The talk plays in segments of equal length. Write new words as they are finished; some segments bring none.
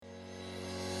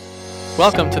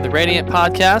Welcome to the Radiant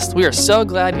Podcast. We are so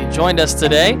glad you joined us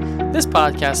today. This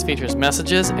podcast features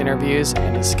messages, interviews,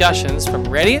 and discussions from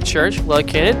Radiant Church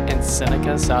located in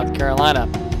Seneca, South Carolina.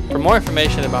 For more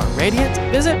information about Radiant,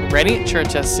 visit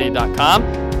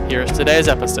radiantchurchsc.com. Here's today's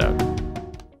episode.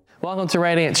 Welcome to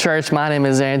Radiant Church. My name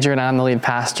is Andrew, and I'm the lead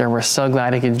pastor. We're so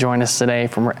glad you could join us today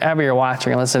from wherever you're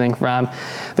watching or listening from.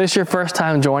 If this is your first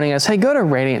time joining us, hey, go to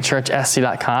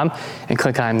radiantchurchsc.com and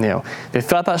click I'm new. If you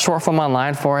fill out that short form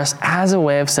online for us as a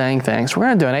way of saying thanks, we're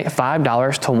going to donate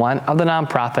 $5 to one of the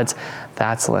nonprofits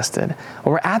that's listed.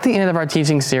 Well, we're at the end of our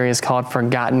teaching series called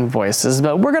Forgotten Voices,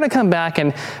 but we're going to come back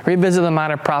and revisit the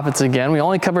minor prophets again. We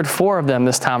only covered 4 of them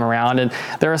this time around, and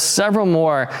there are several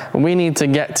more we need to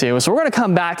get to. So we're going to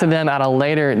come back to them at a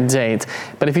later date.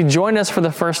 But if you joined us for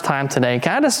the first time today,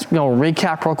 can I just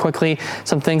recap real quickly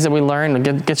some things that we learned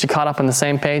to get you caught up on the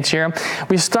same page here?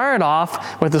 We started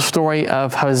off with the story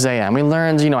of Hosea, and we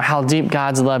learned how deep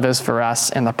God's love is for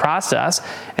us in the process.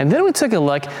 And then we took a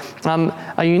look,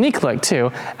 a unique look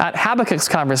too, at Habakkuk's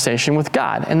conversation with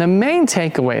God. And the main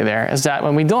takeaway there is that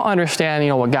when we don't understand,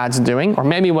 what God's doing, or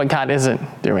maybe what God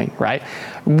isn't doing, right,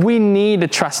 we need to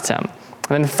trust Him.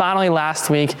 And then finally last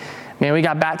week, we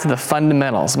got back to the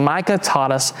fundamentals. Micah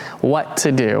taught us what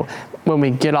to do when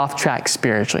we get off track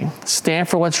spiritually. Stand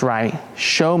for what's right,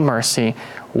 show mercy,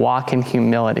 walk in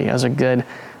humility. Those are good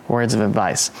words of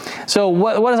advice. So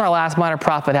what does our last minor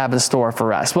prophet have in store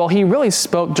for us? Well, he really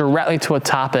spoke directly to a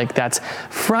topic that's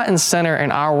front and center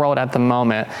in our world at the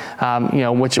moment,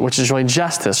 which is really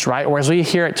justice, right? Or as we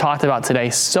hear it talked about today,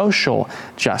 social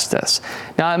justice.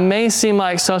 Now, it may seem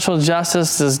like social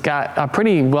justice has got a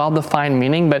pretty well-defined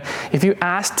meaning, but if you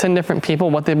ask 10 different people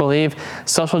what they believe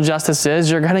social justice is,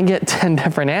 you're going to get 10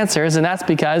 different answers, and that's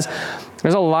because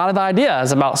there's a lot of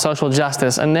ideas about social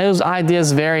justice, and those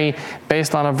ideas vary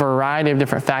based on a variety of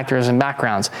different factors and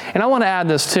backgrounds. And I want to add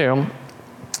this too.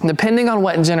 Depending on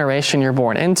what generation you're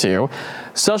born into,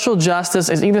 social justice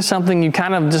is either something you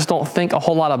kind of just don't think a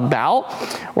whole lot about,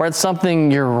 or it's something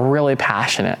you're really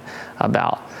passionate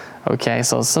about. Okay,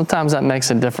 so sometimes that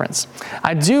makes a difference.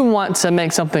 I do want to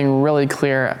make something really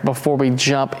clear before we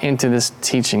jump into this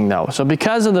teaching though. So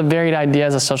because of the varied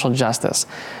ideas of social justice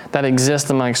that exist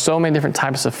among so many different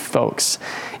types of folks,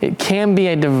 it can be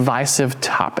a divisive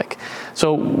topic.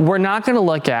 So we're not going to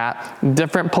look at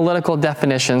different political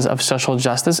definitions of social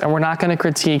justice, and we're not going to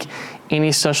critique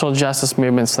any social justice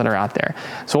movements that are out there.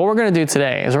 So what we're going to do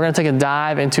today is we're going to take a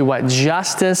dive into what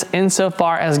justice,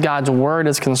 insofar as God's word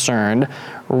is concerned,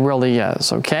 really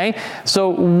is, okay? So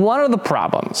one of the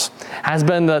problems has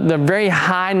been the very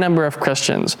high number of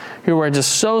Christians who are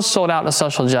just so sold out to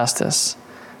social justice,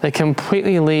 they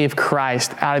completely leave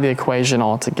Christ out of the equation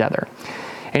altogether.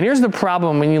 And here's the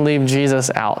problem when you leave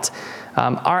Jesus out.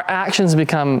 Our actions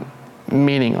become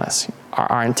meaningless.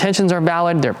 Our intentions are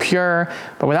valid, they're pure,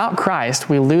 but without Christ,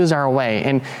 we lose our way,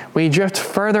 and we drift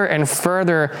further and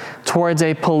further towards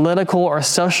a political or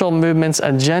social movement's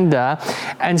agenda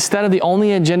instead of the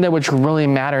only agenda which really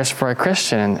matters for a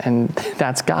Christian, and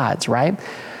that's God's, right?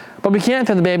 But we can't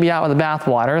throw the baby out with the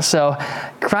bathwater, so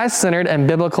Christ-centered and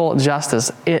biblical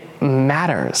justice, it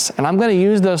matters. And I'm going to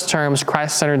use those terms,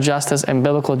 Christ-centered justice and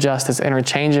biblical justice,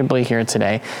 interchangeably here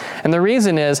today. And the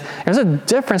reason is, there's a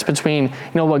difference between,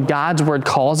 what God's word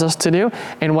calls us to do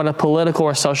and what a political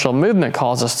or social movement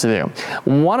calls us to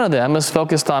do. One of them is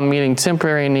focused on meeting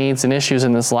temporary needs and issues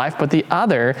in this life, but the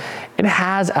other, it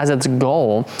has as its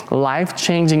goal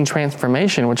life-changing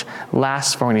transformation, which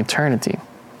lasts for an eternity.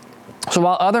 So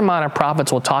while other minor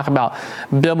prophets will talk about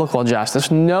biblical justice,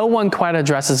 no one quite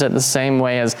addresses it the same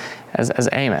way as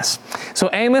Amos. So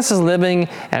Amos is living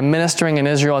and ministering in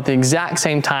Israel at the exact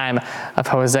same time of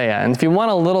Hosea. And if you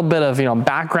want a little bit of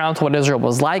background to what Israel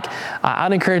was like,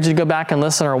 I'd encourage you to go back and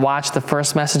listen or watch the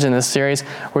first message in this series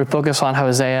where we focus on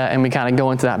Hosea and we kind of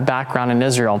go into that background in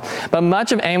Israel. But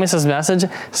much of Amos's message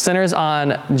centers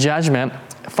on judgment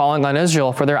falling on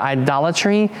Israel for their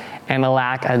idolatry and a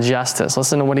lack of justice.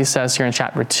 Listen to what he says here in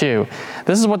chapter 2.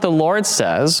 This is what the Lord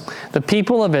says: the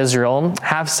people of Israel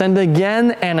have sinned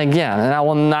again and again, and I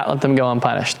will not let them go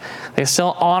unpunished. They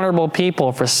sell honorable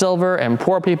people for silver and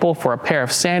poor people for a pair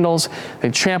of sandals.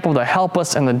 They trample the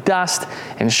helpless in the dust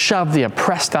and shove the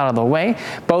oppressed out of the way.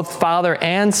 Both father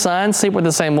and son sleep with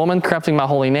the same woman, corrupting my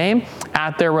holy name.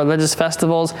 At their religious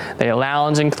festivals, they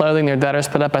lounge in clothing their debtors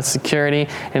put up as security.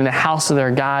 In the house of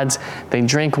their gods, they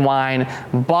drink wine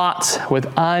bought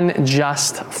with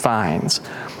unjust fines.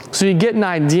 So you get an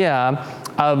idea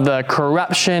of the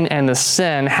corruption and the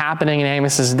sin happening in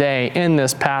Amos's day in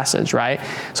this passage, right?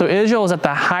 So Israel is at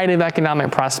the height of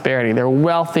economic prosperity. They're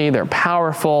wealthy, they're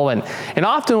powerful, and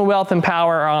often when wealth and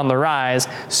power are on the rise,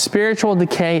 spiritual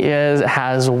decay is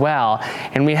as well.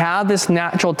 And we have this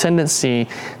natural tendency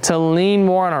to lean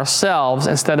more on ourselves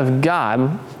instead of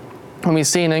God when we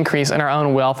see an increase in our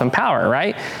own wealth and power,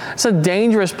 right? It's a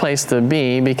dangerous place to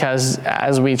be because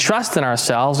as we trust in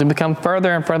ourselves, we become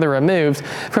further and further removed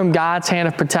from God's hand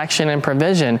of protection and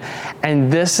provision.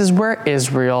 And this is where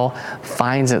Israel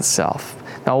finds itself.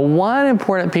 Now, one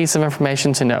important piece of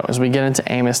information to know as we get into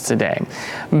Amos today.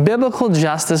 Biblical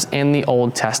justice in the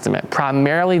Old Testament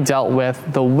primarily dealt with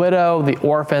the widow, the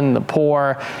orphan, the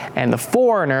poor, and the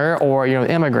foreigner, or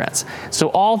immigrants. So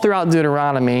all throughout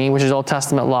Deuteronomy, which is Old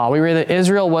Testament law, we read that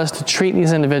Israel was to treat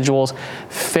these individuals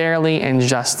fairly and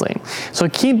justly. So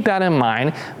keep that in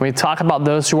mind when we talk about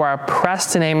those who are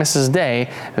oppressed in Amos's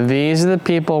day. These are the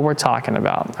people we're talking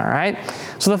about, all right?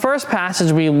 So the first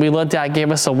passage we looked at gave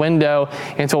us a window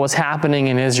into what's happening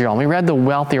in Israel. And we read the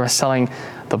wealthy are selling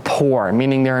the poor,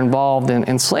 meaning they're involved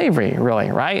in slavery,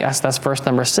 really, right? That's verse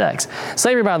number 6.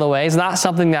 Slavery, by the way, is not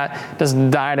something that just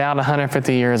died out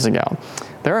 150 years ago.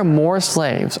 There are more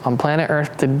slaves on planet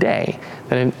Earth today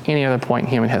than at any other point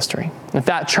in human history. In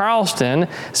fact, Charleston,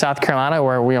 South Carolina,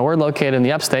 where we're located in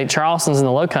the upstate, Charleston's in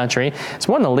the low country, it's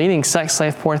one of the leading sex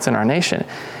slave ports in our nation.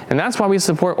 And that's why we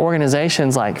support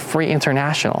organizations like Free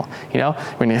International.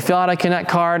 When you fill out a Connect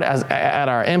card at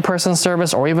our in-person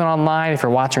service or even online, if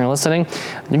you're watching or listening,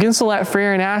 you can select Free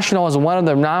International as one of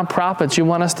the nonprofits you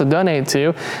want us to donate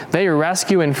to. They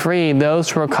rescue and free those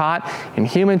who are caught in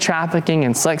human trafficking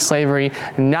and sex slavery,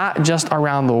 not just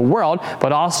around the world,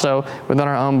 but also within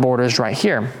our own borders right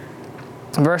here.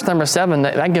 Verse number 7,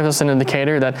 that gives us an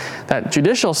indicator that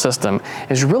judicial system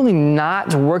is really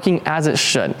not working as it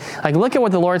should. Like, look at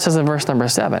what the Lord says in verse number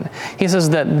 7. He says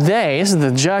that this is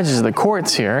the judges, the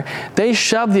courts here, they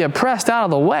shove the oppressed out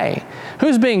of the way.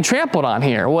 Who's being trampled on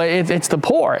here? Well, it's the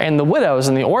poor and the widows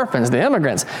and the orphans, the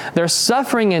immigrants. They're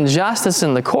suffering injustice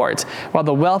in the courts while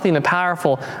the wealthy and the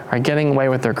powerful are getting away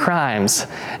with their crimes.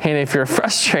 And if you're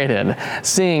frustrated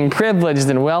seeing privileged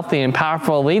and wealthy and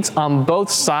powerful elites on both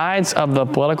sides of the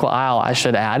political aisle, I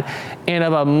should add, and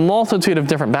of a multitude of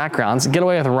different backgrounds, get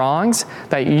away with wrongs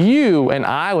that you and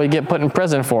I would get put in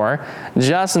prison for,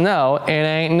 just know it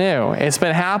ain't new. It's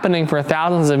been happening for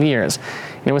thousands of years.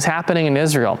 It was happening in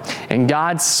Israel, and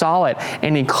God saw it,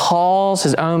 and he calls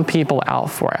his own people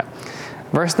out for it.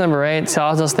 Verse number 8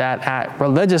 tells us that at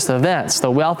religious events,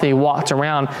 the wealthy walked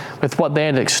around with what they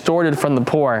had extorted from the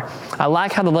poor. I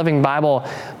like how the Living Bible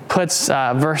puts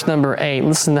verse number 8.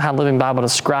 Listen to how the Living Bible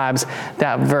describes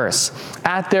that verse.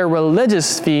 At their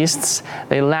religious feasts,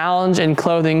 they lounge in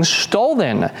clothing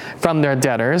stolen from their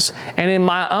debtors. And in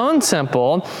my own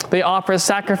temple, they offer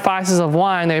sacrifices of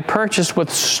wine they purchased with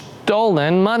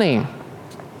stolen money.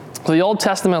 So the Old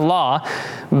Testament law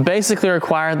basically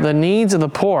required the needs of the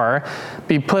poor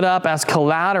be put up as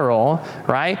collateral,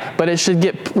 right? But it should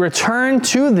get returned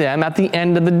to them at the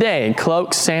end of the day.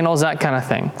 Cloaks, sandals, that kind of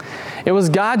thing. It was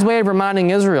God's way of reminding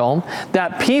Israel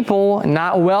that people,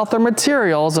 not wealth or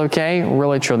materials,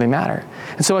 really truly matter.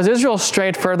 And so as Israel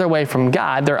strayed further away from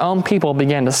God, their own people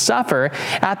began to suffer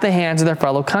at the hands of their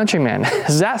fellow countrymen.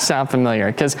 Does that sound familiar?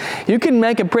 Because you can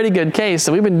make a pretty good case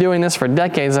that we've been doing this for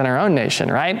decades in our own nation,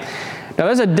 right? Now,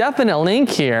 there's a definite link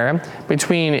here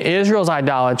between Israel's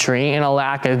idolatry and a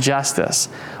lack of justice.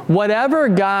 Whatever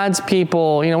God's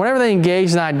people, whenever they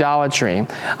engaged in idolatry,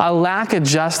 a lack of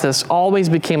justice always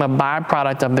became a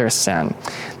byproduct of their sin.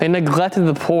 They neglected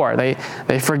the poor. They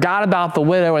forgot about the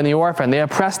widow and the orphan. They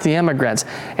oppressed the immigrants.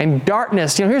 And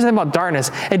darkness, here's the thing about darkness.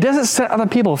 It doesn't set other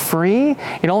people free.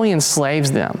 It only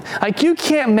enslaves them. Like, you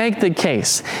can't make the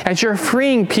case that you're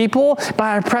freeing people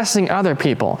by oppressing other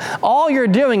people. All you're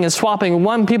doing is swapping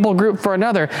one people group for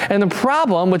another. And the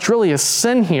problem, which really is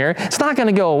sin here, it's not going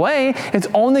to go away. It's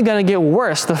only going to get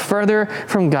worse the further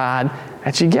from God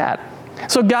that you get.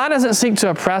 So God doesn't seek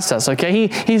to oppress us,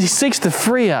 He seeks to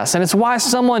free us. And it's why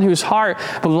someone whose heart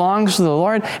belongs to the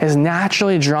Lord is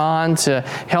naturally drawn to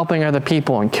helping other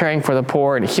people and caring for the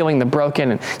poor and healing the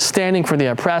broken and standing for the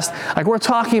oppressed. Like, we're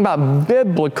talking about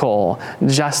biblical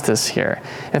justice here.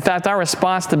 In fact, our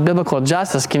response to biblical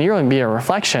justice can really be a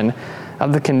reflection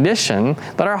of the condition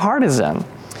that our heart is in.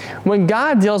 When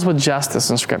God deals with justice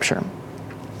in Scripture,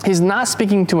 He's not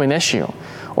speaking to an issue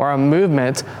or a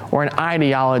movement or an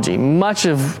ideology. Much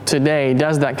of today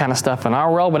does that kind of stuff in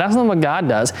our world, but that's not what God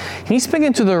does. He's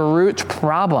speaking to the root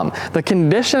problem, the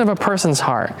condition of a person's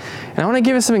heart. And I want to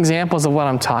give you some examples of what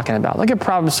I'm talking about. Look at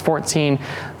Proverbs 14,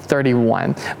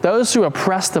 31. Those who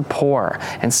oppress the poor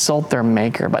insult their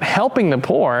maker, but helping the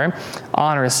poor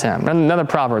honors him. Another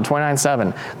proverb,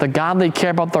 29:7. The godly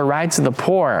care about the rights of the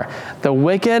poor. The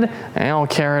wicked, they don't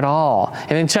care at all.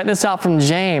 And then check this out from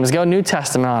James. Go New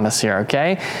Testament on us here,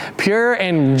 okay? Pure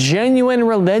and genuine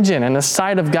religion in the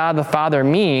sight of God the Father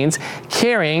means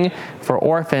caring for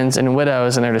orphans and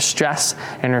widows in their distress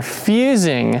and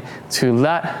refusing to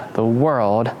let the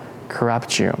world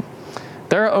corrupt you.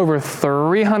 There are over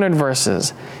 300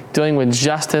 verses dealing with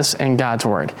justice in God's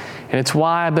Word. And it's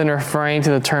why I've been referring to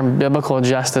the term biblical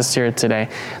justice here today.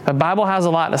 The Bible has a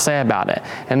lot to say about it.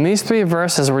 And these 3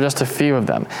 verses were just a few of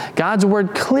them. God's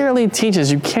Word clearly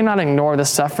teaches you cannot ignore the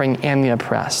suffering and the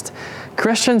oppressed.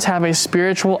 Christians have a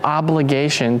spiritual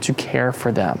obligation to care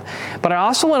for them. But I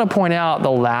also want to point out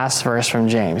the last verse from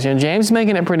James. James is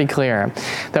making it pretty clear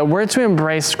that we're to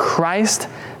embrace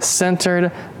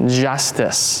Christ-centered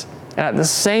justice. And at the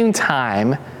same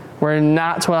time, we're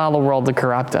not to allow the world to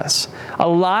corrupt us. A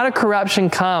lot of corruption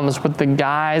comes with the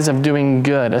guise of doing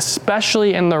good,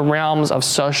 especially in the realms of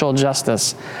social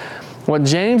justice. What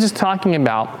James is talking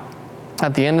about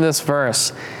at the end of this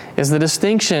verse is the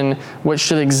distinction which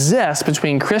should exist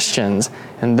between Christians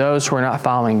and those who are not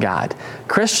following God.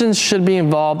 Christians should be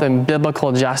involved in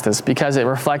biblical justice because it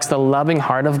reflects the loving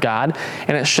heart of God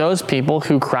and it shows people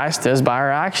who Christ is by our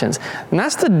actions. And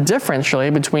that's the difference really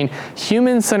between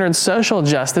human-centered social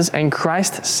justice and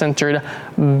Christ-centered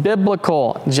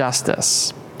biblical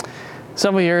justice.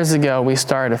 Several years ago, we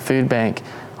started a food bank.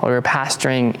 We were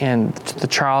pastoring in the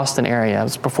Charleston area. It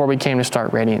was before we came to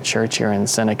start Radiant Church here in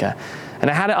Seneca. And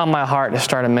I had it on my heart to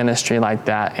start a ministry like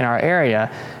that in our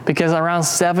area because around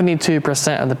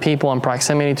 72% of the people in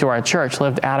proximity to our church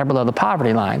lived at or below the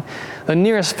poverty line. The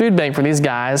nearest food bank for these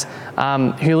guys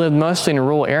who lived mostly in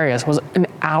rural areas was an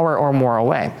hour or more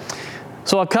away.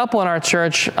 So a couple in our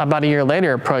church about a year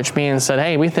later approached me and said,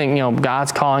 hey, we think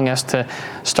God's calling us to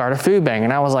start a food bank.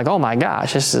 And I was like, oh my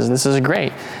gosh, this is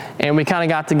great. And we kind of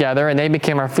got together and they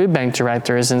became our food bank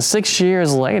directors. And 6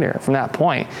 years later from that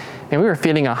point, and we were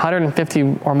feeding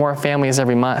 150 or more families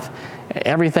every month.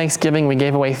 Every Thanksgiving, we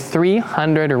gave away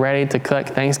 300 ready-to-cook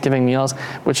Thanksgiving meals,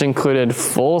 which included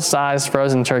full-size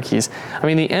frozen turkeys. I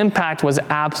mean, the impact was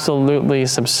absolutely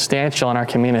substantial in our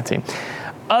community.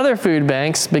 Other food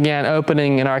banks began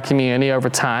opening in our community over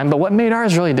time, but what made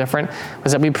ours really different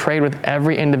was that we prayed with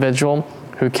every individual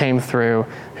who came through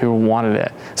who wanted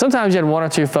it. Sometimes you had 1 or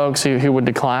 2 folks who would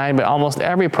decline, but almost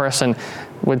every person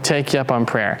would take you up on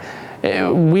prayer.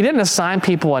 We didn't assign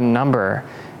people a number.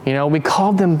 We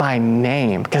called them by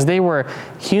name because they were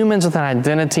humans with an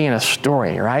identity and a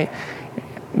story, right?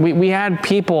 We had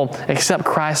people accept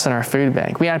Christ in our food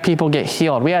bank. We had people get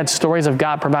healed. We had stories of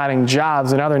God providing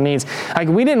jobs and other needs.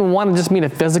 We didn't want to just meet a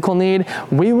physical need.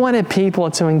 We wanted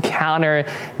people to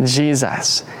encounter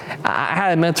Jesus. I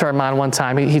had a mentor of mine one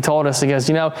time. He told us, he goes,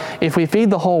 if we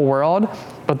feed the whole world,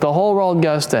 but the whole world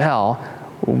goes to hell,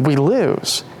 we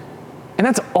lose. And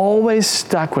that's always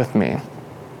stuck with me.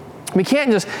 We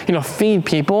can't just, feed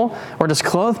people or just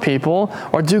clothe people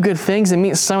or do good things and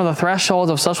meet some of the thresholds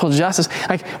of social justice.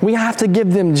 We have to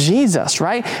give them Jesus,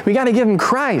 right? We got to give them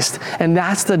Christ. And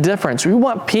that's the difference. We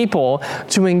want people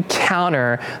to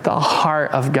encounter the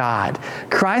heart of God.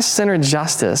 Christ-centered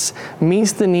justice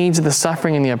meets the needs of the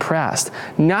suffering and the oppressed,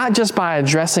 not just by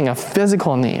addressing a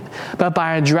physical need, but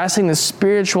by addressing the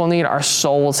spiritual need our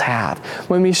souls have.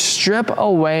 When we strip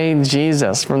away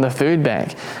Jesus from the food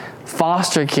bank,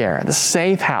 foster care, the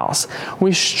safe house,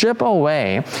 we strip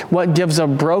away what gives a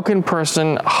broken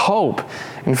person hope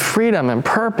and freedom and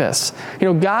purpose.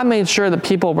 God made sure that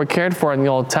people were cared for in the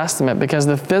Old Testament because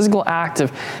the physical act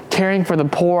of caring for the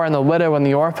poor and the widow and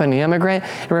the orphan and the immigrant,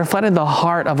 it reflected the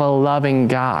heart of a loving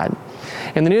God.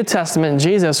 In the New Testament,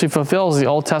 Jesus, who fulfills the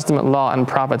Old Testament law and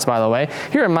prophets, by the way,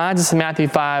 he reminds us in Matthew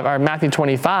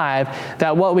 25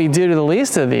 that what we do to the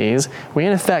least of these, we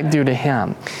in effect do to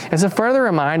him. It's a further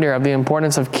reminder of the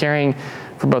importance of caring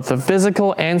for both the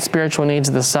physical and spiritual needs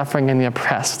of the suffering and the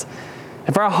oppressed.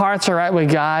 If our hearts are right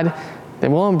with God,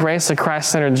 then we'll embrace the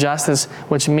Christ-centered justice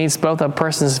which meets both a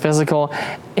person's physical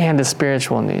and a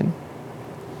spiritual need.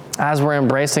 As we're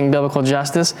embracing biblical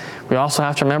justice, we also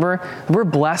have to remember that we're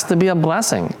blessed to be a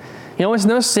blessing. It's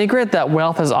no secret that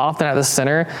wealth is often at the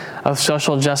center of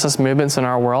social justice movements in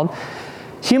our world.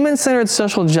 Human-centered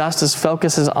social justice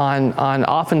focuses on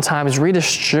oftentimes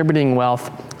redistributing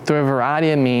wealth through a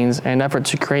variety of means in an effort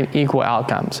to create equal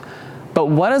outcomes. But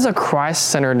what does a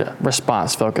Christ-centered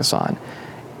response focus on?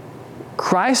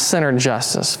 Christ-centered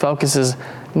justice focuses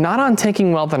not on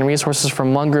taking wealth and resources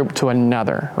from one group to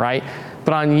another, right?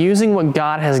 but on using what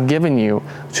God has given you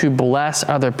to bless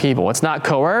other people. It's not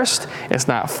coerced. It's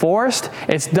not forced.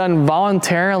 It's done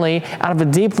voluntarily out of a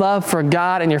deep love for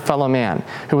God and your fellow man,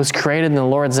 who was created in the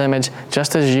Lord's image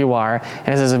just as you are,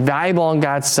 and is as valuable in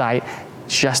God's sight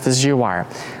just as you are.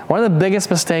 One of the biggest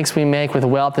mistakes we make with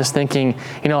wealth is thinking,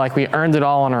 like we earned it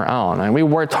all on our own, and we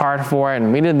worked hard for it,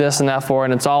 and we did this and that for it,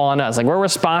 and it's all on us. Like, we're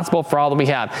responsible for all that we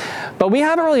have. But we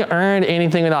haven't really earned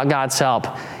anything without God's help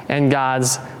and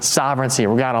God's sovereignty,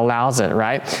 where God allows it,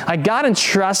 right? Like, God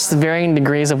entrusts varying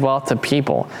degrees of wealth to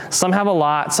people. Some have a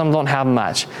lot, some don't have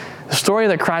much. The story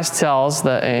that Christ tells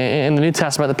in the New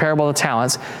Testament, the parable of the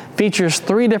talents, features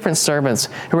 3 different servants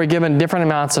who were given different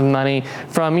amounts of money,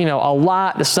 from a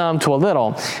lot to some to a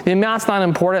little. The amount's not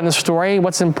important in the story.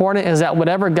 What's important is that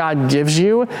whatever God gives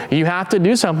you, you have to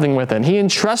do something with it. He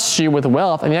entrusts you with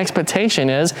wealth, and the expectation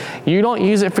is you don't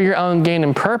use it for your own gain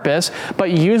and purpose,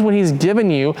 but use what He's given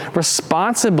you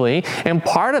responsibly, and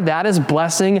part of that is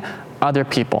blessing other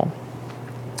people.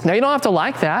 Now, you don't have to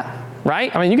like that,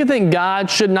 right? I mean, you can think God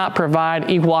should not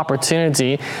provide equal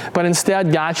opportunity, but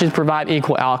instead God should provide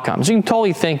equal outcomes. You can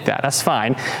totally think that. That's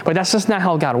fine. But that's just not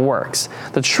how God works.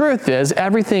 The truth is,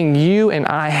 everything you and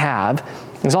I have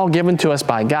is all given to us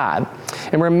by God.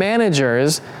 And we're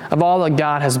managers of all that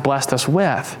God has blessed us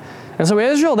with. And so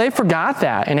Israel, they forgot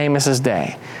that in Amos's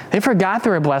day. They forgot they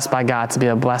were blessed by God to be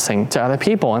a blessing to other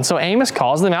people. And so Amos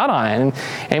calls them out on it. In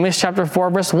Amos chapter 4,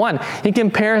 verse 1, he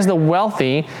compares the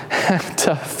wealthy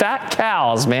to fat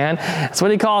cows, man. That's what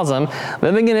he calls them,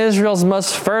 living in Israel's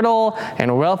most fertile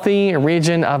and wealthy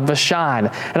region of Bashan.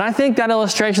 And I think that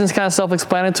illustration is kind of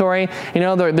self-explanatory.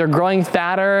 They're growing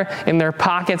fatter in their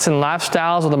pockets and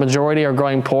lifestyles, while the majority are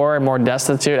growing poorer and more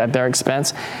destitute at their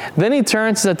expense. Then he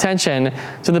turns his attention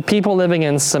to the people living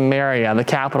in Samaria, the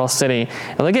capital city.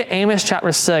 And look at Amos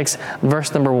chapter 6,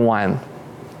 verse number 1.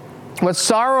 What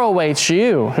sorrow awaits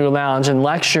you who lounge in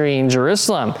luxury in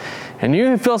Jerusalem, and you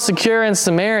who feel secure in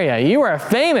Samaria. You are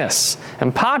famous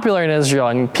and popular in Israel,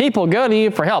 and people go to you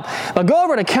for help. But go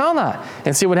over to Kelna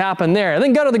and see what happened there. And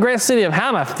then go to the great city of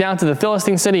Hamath, down to the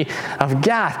Philistine city of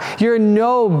Gath. You're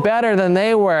no better than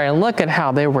they were, and look at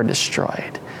how they were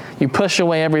destroyed. You push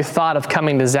away every thought of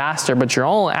coming disaster, but your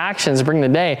own actions bring the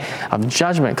day of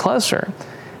judgment closer.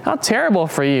 How terrible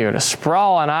for you to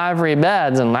sprawl on ivory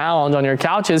beds and lounge on your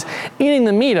couches, eating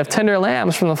the meat of tender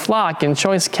lambs from the flock and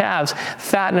choice calves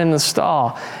fattened in the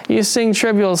stall. You sing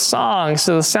trivial songs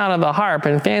to the sound of the harp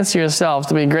and fancy yourselves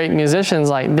to be great musicians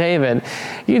like David.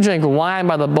 You drink wine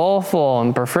by the bowlful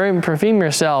and perfume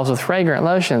yourselves with fragrant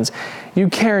lotions. You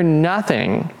care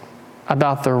nothing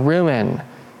about the ruin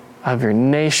of your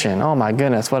nation. Oh my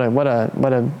goodness, what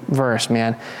a verse,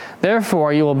 man.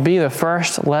 Therefore, you will be the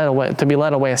first to be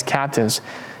led away as captives,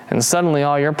 and suddenly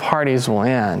all your parties will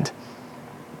end.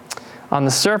 On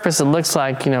the surface, it looks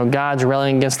like, God's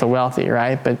railing against the wealthy,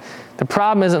 right? But the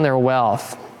problem isn't their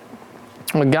wealth.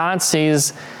 What God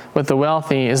sees with the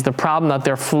wealthy is the problem that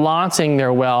they're flaunting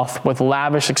their wealth with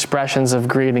lavish expressions of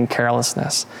greed and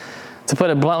carelessness. To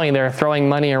put it bluntly, they're throwing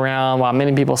money around while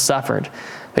many people suffered.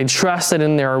 They trusted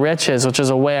in their riches, which is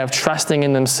a way of trusting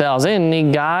in themselves. They didn't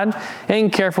need God. They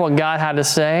didn't care for what God had to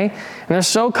say. And they're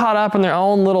so caught up in their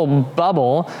own little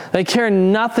bubble, they care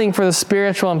nothing for the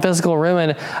spiritual and physical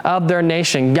ruin of their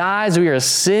nation. Guys, we are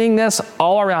seeing this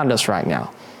all around us right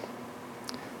now.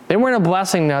 They weren't a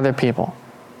blessing to other people.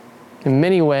 In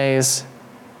many ways,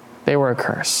 they were a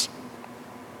curse.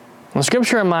 Well,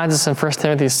 Scripture reminds us in 1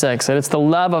 Timothy 6 that it's the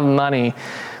love of money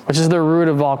which is the root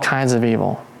of all kinds of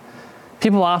evil.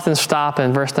 People often stop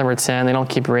in verse number 10. They don't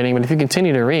keep reading. But if you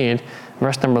continue to read,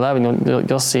 verse number 11,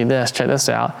 you'll see this. Check this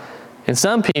out. And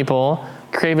some people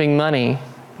craving money,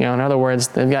 in other words,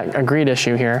 they've got a greed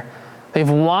issue here. They've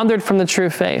wandered from the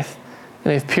true faith,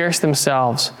 and they've pierced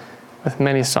themselves with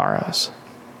many sorrows.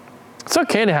 It's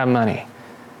okay to have money,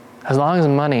 as long as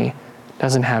money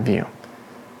doesn't have you.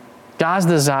 God's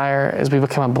desire is we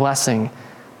become a blessing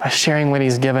by sharing what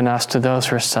He's given us to those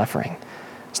who are suffering.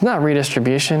 It's not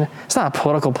redistribution. It's not a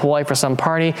political ploy for some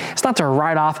party. It's not to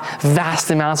write off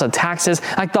vast amounts of taxes.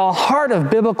 Like, the heart of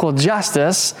biblical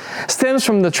justice stems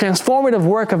from the transformative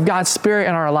work of God's Spirit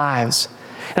in our lives.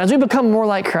 And as we become more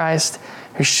like Christ,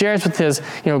 who shares with His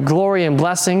glory and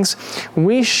blessings,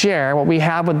 we share what we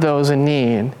have with those in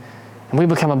need, and we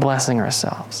become a blessing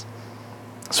ourselves.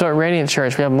 So at Radiant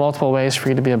Church, we have multiple ways for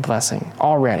you to be a blessing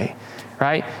already,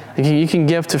 right? You can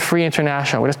give to Free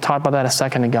International. We just talked about that a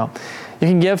second ago. You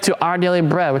can give to Our Daily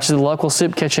Bread, which is the local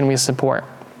soup kitchen we support.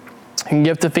 You can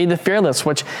give to Feed the Fearless,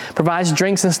 which provides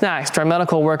drinks and snacks to our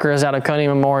medical workers at Oconee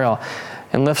Memorial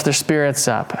and lifts their spirits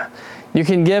up. You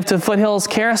can give to Foothills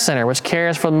Care Center, which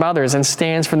cares for mothers and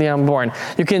stands for the unborn.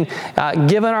 You can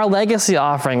give in our legacy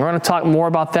offering. We're going to talk more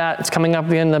about that. It's coming up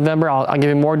at the end of November. I'll give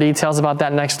you more details about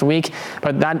that next week.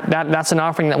 But that's an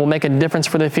offering that will make a difference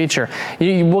for the future.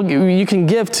 You can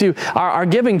give to our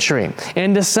giving tree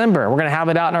in December. We're going to have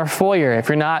it out in our foyer. If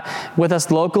you're not with us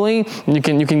locally, you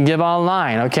can give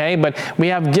online, okay? But we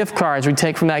have gift cards we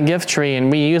take from that gift tree,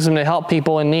 and we use them to help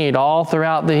people in need all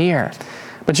throughout the year.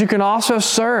 But you can also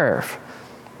serve.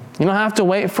 You don't have to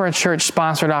wait for a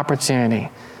church-sponsored opportunity.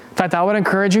 In fact, I would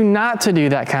encourage you not to do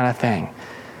that kind of thing.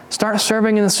 Start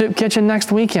serving in the soup kitchen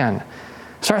next weekend.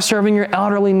 Start serving your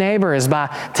elderly neighbors by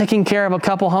taking care of a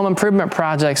couple home improvement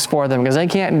projects for them because they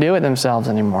can't do it themselves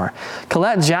anymore.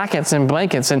 Collect jackets and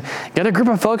blankets and get a group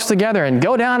of folks together and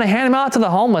go down and hand them out to the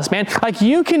homeless, man. Like,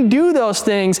 you can do those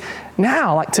things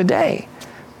now, like today.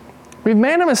 We've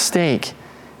made a mistake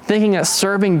thinking that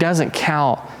serving doesn't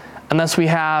count unless we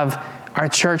have our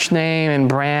church name and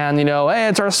brand, hey,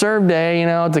 it's our serve day,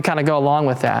 to kind of go along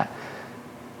with that.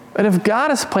 But if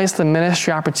God has placed the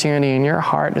ministry opportunity in your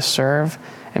heart to serve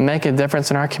and make a difference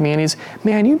in our communities,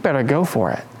 man, you better go for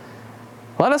it.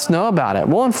 Let us know about it.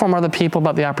 We'll inform other people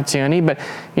about the opportunity, but,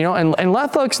 and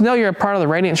let folks know you're a part of the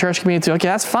Radiant Church community too. Okay,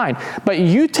 that's fine. But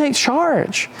you take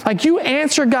charge. Like, you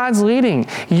answer God's leading.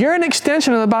 You're an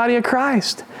extension of the body of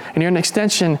Christ, and you're an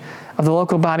extension of the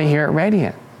local body here at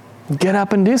Radiant. Get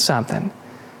up and do something.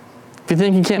 If you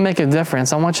think you can't make a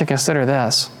difference, I want you to consider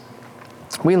this.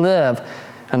 We live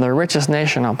in the richest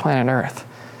nation on planet Earth.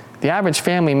 The average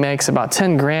family makes about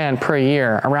 10 grand per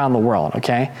year around the world,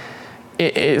 okay?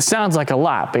 It sounds like a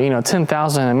lot, but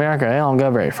 10,000 in America, they don't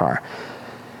go very far.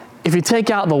 If you take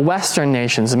out the Western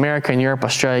nations, America and Europe,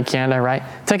 Australia, Canada, right?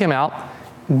 Take them out,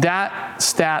 that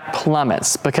stat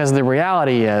plummets because the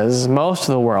reality is most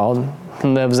of the world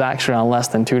lives actually on less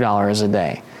than $2 a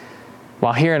day.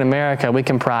 While here in America, we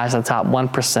comprise the top 1%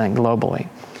 globally.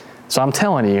 So I'm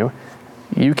telling you,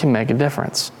 you can make a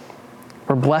difference.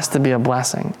 We're blessed to be a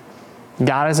blessing.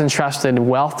 God has entrusted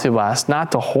wealth to us,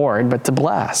 not to hoard, but to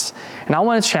bless. And I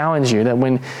want to challenge you that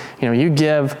when you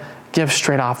give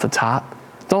straight off the top.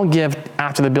 Don't give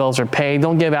after the bills are paid.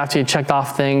 Don't give after you checked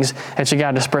off things that you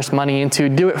got to disperse money into.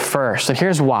 Do it first. And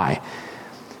here's why.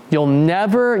 You'll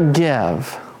never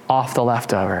give off the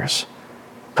leftovers.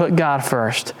 Put God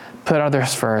first. Put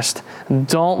others first.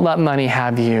 Don't let money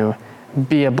have you.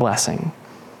 Be a blessing.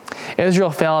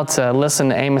 Israel failed to listen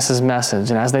to Amos's message,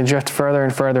 and as they drift further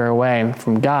and further away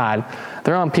from God,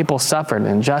 their own people suffered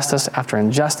injustice after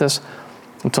injustice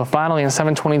until finally in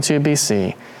 722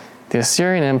 BC, the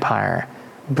Assyrian Empire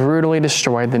brutally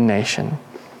destroyed the nation.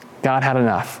 God had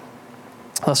enough.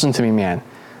 Listen to me, man.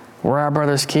 We're our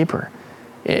brother's keeper.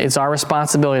 It's our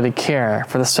responsibility to care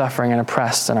for the suffering and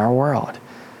oppressed in our world.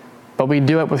 But we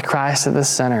do it with Christ at the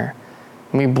center.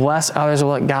 And we bless others with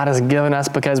what God has given us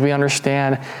because we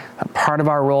understand that part of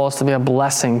our role is to be a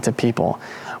blessing to people.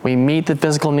 We meet the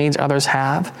physical needs others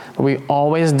have, but we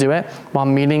always do it while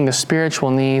meeting the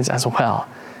spiritual needs as well.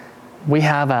 We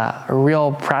have a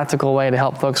real practical way to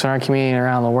help folks in our community and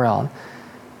around the world.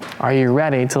 Are you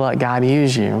ready to let God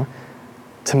use you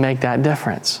to make that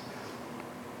difference?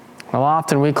 Well,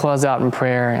 often we close out in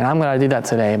prayer, and I'm going to do that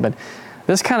today, but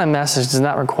this kind of message does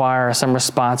not require some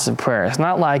responsive prayer. It's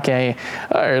not like hey,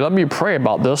 let me pray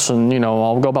about this and,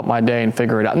 I'll go about my day and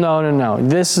figure it out. No.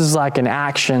 This is like an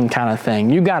action kind of thing.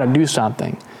 You got to do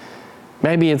something.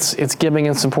 Maybe it's giving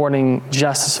and supporting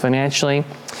justice financially.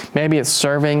 Maybe it's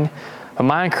serving. But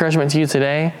my encouragement to you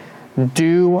today,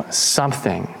 do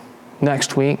something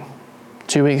next week,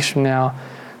 2 weeks from now,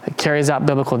 that carries out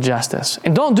biblical justice.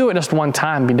 And don't do it just one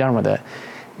time and be done with it.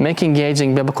 Make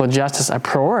engaging biblical justice a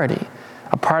priority,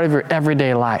 a part of your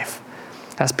everyday life.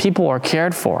 As people are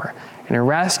cared for and are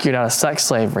rescued out of sex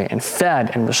slavery and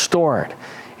fed and restored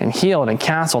and healed and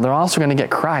counseled, they're also going to get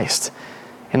Christ.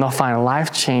 And they'll find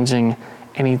life-changing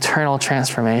and eternal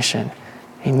transformation.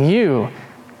 And you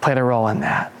played a role in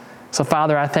that. So,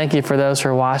 Father, I thank you for those who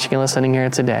are watching and listening here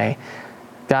today.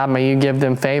 God, may you give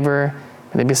them favor.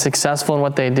 May they be successful in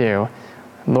what they do.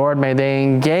 Lord, may they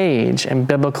engage in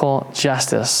biblical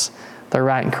justice the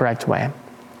right and correct way.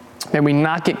 May we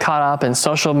not get caught up in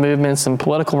social movements and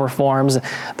political reforms.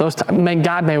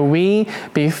 May we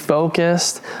be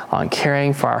focused on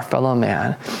caring for our fellow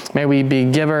man. May we be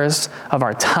givers of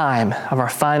our time, of our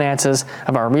finances,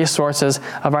 of our resources,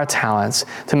 of our talents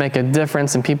to make a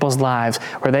difference in people's lives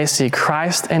where they see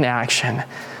Christ in action.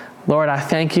 Lord, I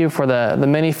thank you for the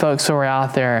many folks who are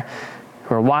out there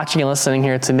who are watching and listening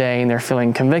here today, and they're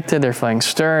feeling convicted, they're feeling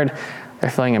stirred, they're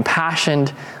feeling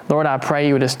impassioned. Lord, I pray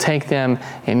you would just take them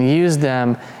and use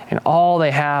them in all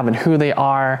they have and who they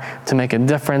are to make a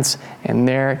difference in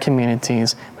their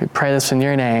communities. We pray this in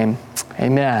your name.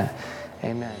 Amen.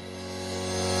 Amen.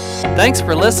 Thanks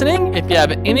for listening. If you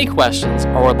have any questions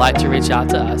or would like to reach out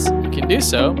to us, you can do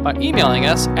so by emailing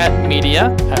us at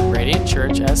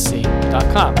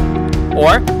media@radiantchurchsc.com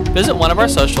or visit one of our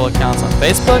social accounts on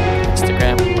Facebook,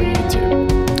 Instagram, or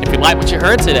YouTube. If you like what you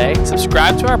heard today,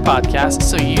 subscribe to our podcast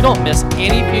so you don't miss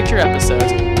any future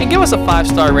episodes, and give us a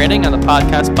 5-star rating on the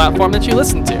podcast platform that you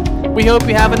listen to. We hope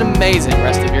you have an amazing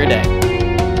rest of your day.